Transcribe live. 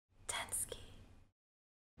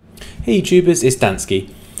Hey YouTubers, it's Dansky.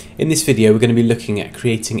 In this video we're going to be looking at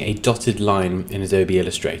creating a dotted line in Adobe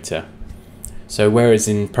Illustrator. So whereas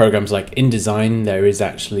in programs like InDesign there is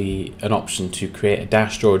actually an option to create a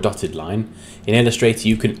dashed or a dotted line, in Illustrator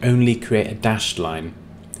you can only create a dashed line.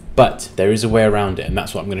 But there is a way around it, and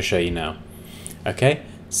that's what I'm going to show you now. Okay,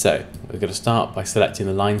 so we're going to start by selecting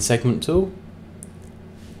the line segment tool.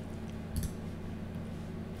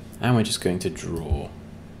 And we're just going to draw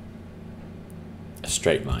a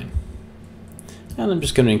straight line. And I'm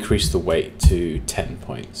just going to increase the weight to 10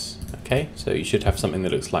 points. Okay, so you should have something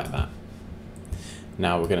that looks like that.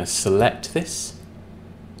 Now we're going to select this,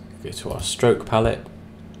 go to our stroke palette,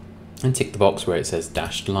 and tick the box where it says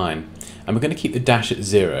dashed line. And we're going to keep the dash at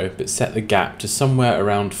 0, but set the gap to somewhere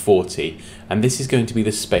around 40. And this is going to be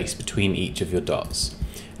the space between each of your dots.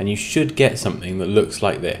 And you should get something that looks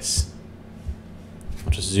like this.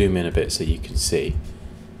 I'll just zoom in a bit so you can see.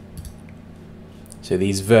 So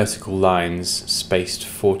these vertical lines spaced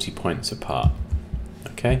 40 points apart.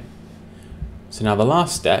 Okay. So now the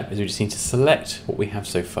last step is we just need to select what we have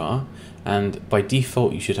so far, and by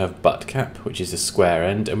default you should have butt cap, which is a square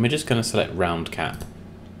end, and we're just going to select round cap,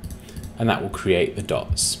 and that will create the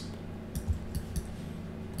dots.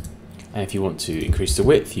 And if you want to increase the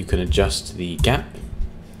width, you can adjust the gap.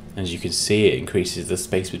 As you can see, it increases the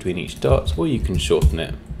space between each dot, or you can shorten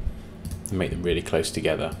it and make them really close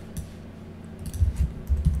together.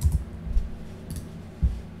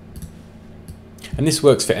 And this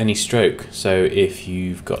works for any stroke. So if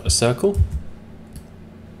you've got a circle,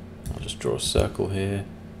 I'll just draw a circle here.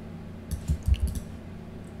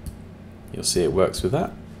 You'll see it works with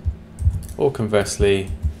that. Or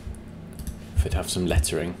conversely, if it have some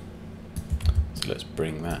lettering. So let's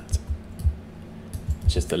bring that.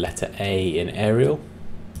 It's just the letter A in Arial.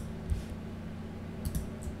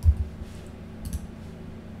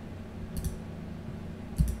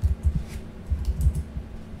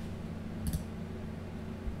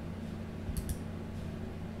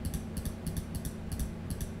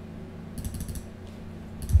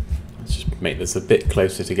 Make this a bit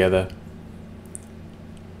closer together.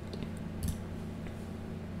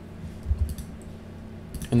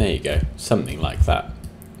 And there you go, something like that.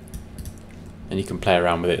 And you can play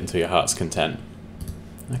around with it until your heart's content.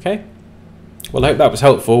 Okay? Well, I hope that was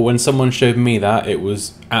helpful. When someone showed me that, it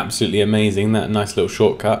was absolutely amazing, that nice little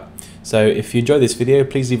shortcut. So if you enjoyed this video,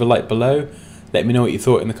 please leave a like below. Let me know what you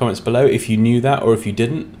thought in the comments below, if you knew that or if you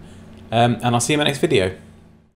didn't. And I'll see you in my next video.